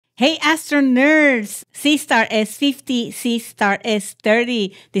Hey, Astro-Nerds! Seestar S50, Seestar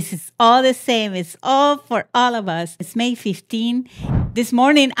S30. This is all the same. It's all for all of us. It's May 15. This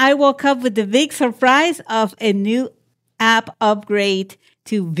morning, I woke up with the big surprise of a new app upgrade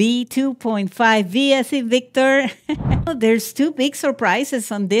to V2.5. V as in Victor. There's two big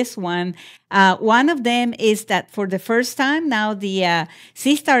surprises on this one. One of them is that for the first time now, the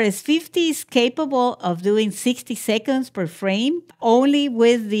Seestar S50 is capable of doing 60 seconds per frame, only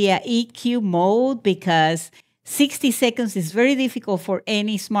with the EQ mode, because 60 seconds is very difficult for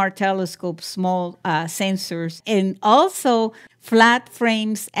any smart telescope, small sensors, and also flat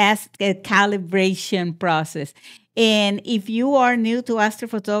frames as a calibration process. And if you are new to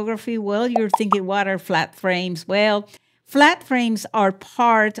astrophotography, well, you're thinking, what are flat frames? Well, flat frames are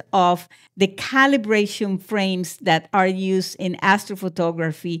part of the calibration frames that are used in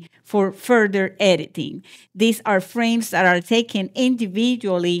astrophotography for further editing. These are frames that are taken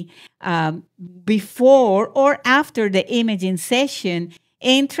individually before or after the imaging session.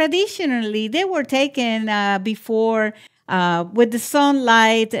 And traditionally, they were taken before with the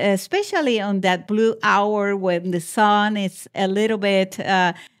sunlight, especially on that blue hour when the sun is a little bit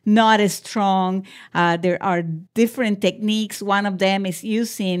not as strong. There are different techniques. One of them is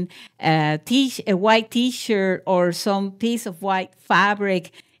using a white t-shirt or some piece of white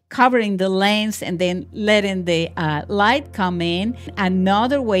fabric covering the lens and then letting the light come in.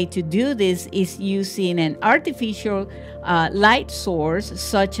 Another way to do this is using an artificial light source,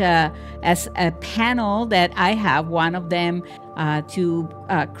 such as a panel that I have, one of them, to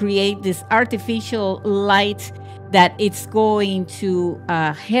create this artificial light that it's going to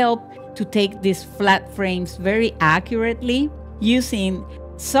help to take these flat frames very accurately using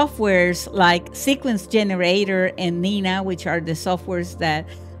softwares like Sequence Generator and Nina, which are the softwares that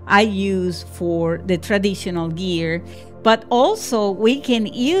I use for the traditional gear. But also we can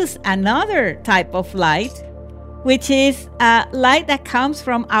use another type of light, which is light that comes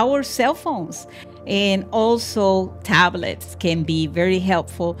from our cell phones, and also tablets can be very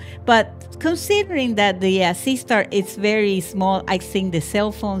helpful. But considering that the Seestar is very small, I think the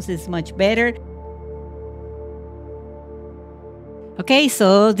cell phones is much better. Okay,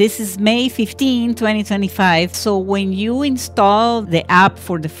 so this is May 15, 2025. So when you install the app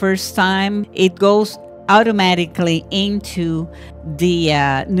for the first time, it goes automatically into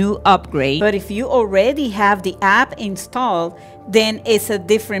the new upgrade. But if you already have the app installed, then it's a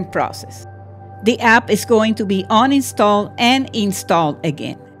different process. The app is going to be uninstalled and installed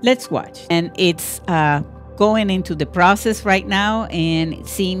again. Let's watch. And it's going into the process right now, and it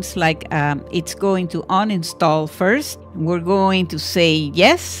seems like it's going to uninstall first. We're going to say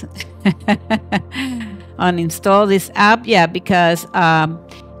yes. Uninstall this app, yeah, because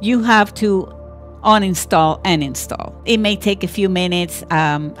you have to uninstall and install. It may take a few minutes.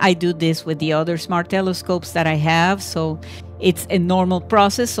 I do this with the other smart telescopes that I have, so it's a normal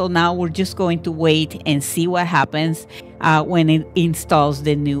process. So now we're just going to wait and see what happens when it installs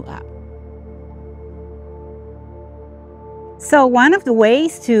the new app. So one of the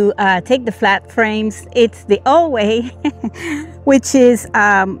ways to take the flat frames, it's the old way, which is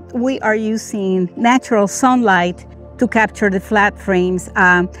we are using natural sunlight to capture the flat frames.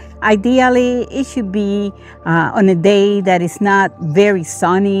 Ideally, it should be on a day that is not very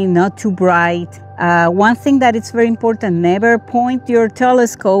sunny, not too bright. One thing that is very important, never point your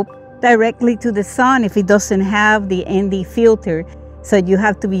telescope directly to the sun if it doesn't have the ND filter. So you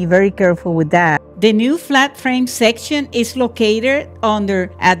have to be very careful with that. The new flat frame section is located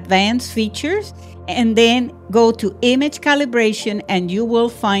under Advanced Features, and then go to Image Calibration, and you will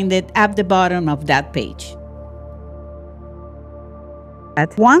find it at the bottom of that page.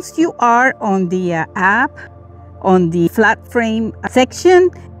 Once you are on the app, on the flat frame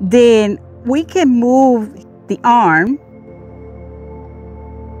section, then we can move the arm.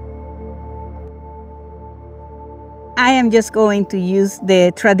 I am just going to use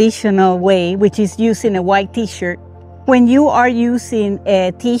the traditional way, which is using a white t-shirt. When you are using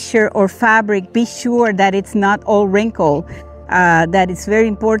a t-shirt or fabric, be sure that it's not all wrinkled. That is very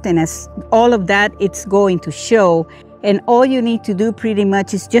important, as all of that it's going to show. And all you need to do pretty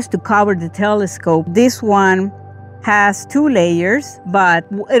much is just to cover the telescope. This one has 2 layers, but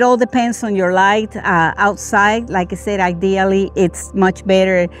it all depends on your light outside. Like I said, ideally it's much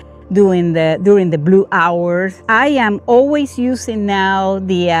better during the blue hours. I am always using now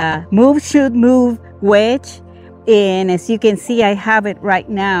the Move Should Move wedge, and as you can see, I have it right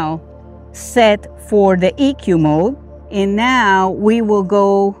now set for the EQ mode. And now we will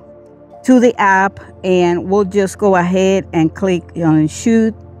go to the app and we'll just go ahead and click on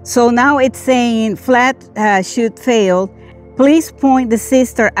shoot. So now it's saying flat shoot failed. please point the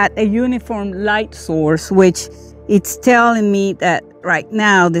Seestar at a uniform light source, which it's telling me that right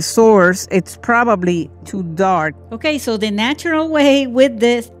now the source, it's probably too dark. Okay, so the natural way with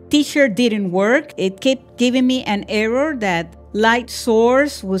this t-shirt didn't work. It kept giving me an error that light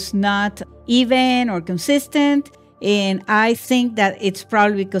source was not even or consistent. And I think that it's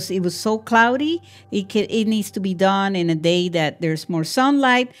probably because it was so cloudy. It needs to be done in a day that there's more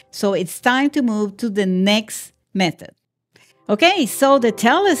sunlight. So it's time to move to the next method. Okay, so the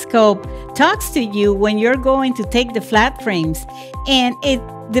telescope talks to you when you're going to take the flat frames. And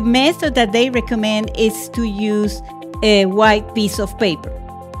the method that they recommend is to use a white piece of paper.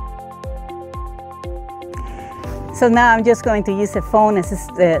 So now I'm just going to use a phone as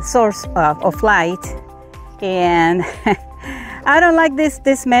the source of light. And I don't like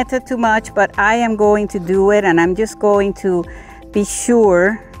this method too much, but I am going to do it, and I'm just going to be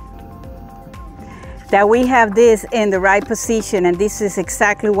sure that we have this in the right position. And this is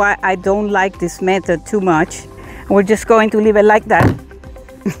exactly why I don't like this method too much. We're just going to leave it like that.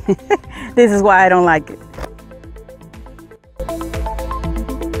 This is why I don't like it.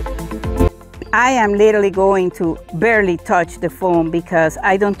 I am literally going to barely touch the phone because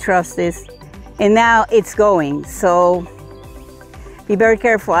I don't trust this. And now it's going, so be very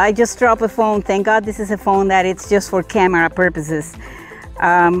careful. I just dropped a phone. Thank God this is a phone that it's just for camera purposes.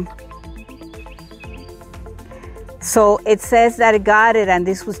 So it says that it got it, and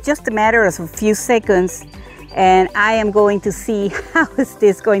this was just a matter of a few seconds. And I am going to see how is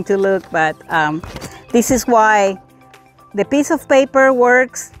this going to look, but this is why the piece of paper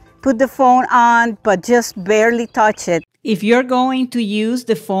works. Put the phone on, but just barely touch it. If you're going to use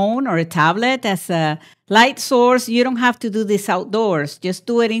the phone or a tablet as a light source, you don't have to do this outdoors. Just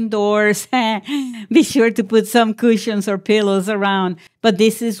do it indoors. Be sure to put some cushions or pillows around. But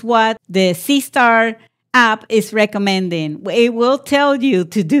this is what the Seestar app is recommending. It will tell you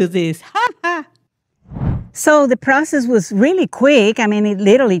to do this. So the process was really quick. I mean, it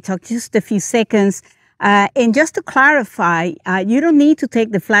literally took just a few seconds. And just to clarify, you don't need to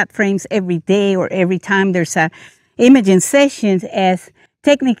take the flat frames every day or every time there's a imaging sessions, as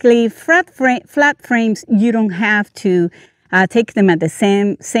technically flat frames, you don't have to take them at the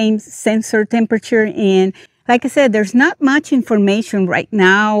same sensor temperature. And like I said, there's not much information right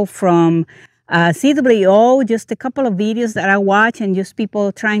now from CWO, just a couple of videos that I watch and just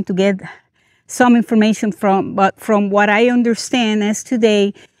people trying to get some information from, but from what I understand as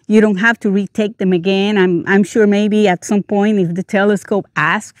today, you don't have to retake them again. I'm sure maybe at some point if the telescope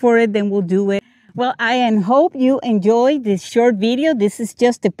asks for it, then we'll do it. Well, I hope you enjoyed this short video. This is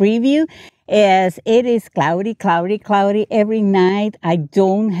just a preview, as it is cloudy every night. I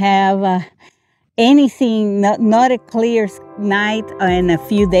don't have anything, not a clear night in a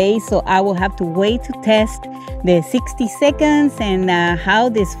few days, so I will have to wait to test the 60 seconds and how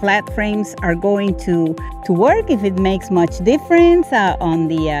these flat frames are going to work, if it makes much difference on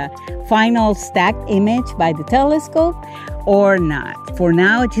the final stacked image by the telescope or not. For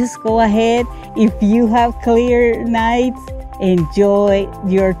now, just go ahead. If you have clear nights, enjoy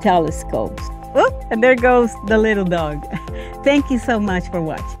your telescopes. Oh, and there goes the little dog. Thank you so much for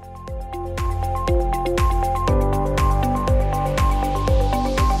watching.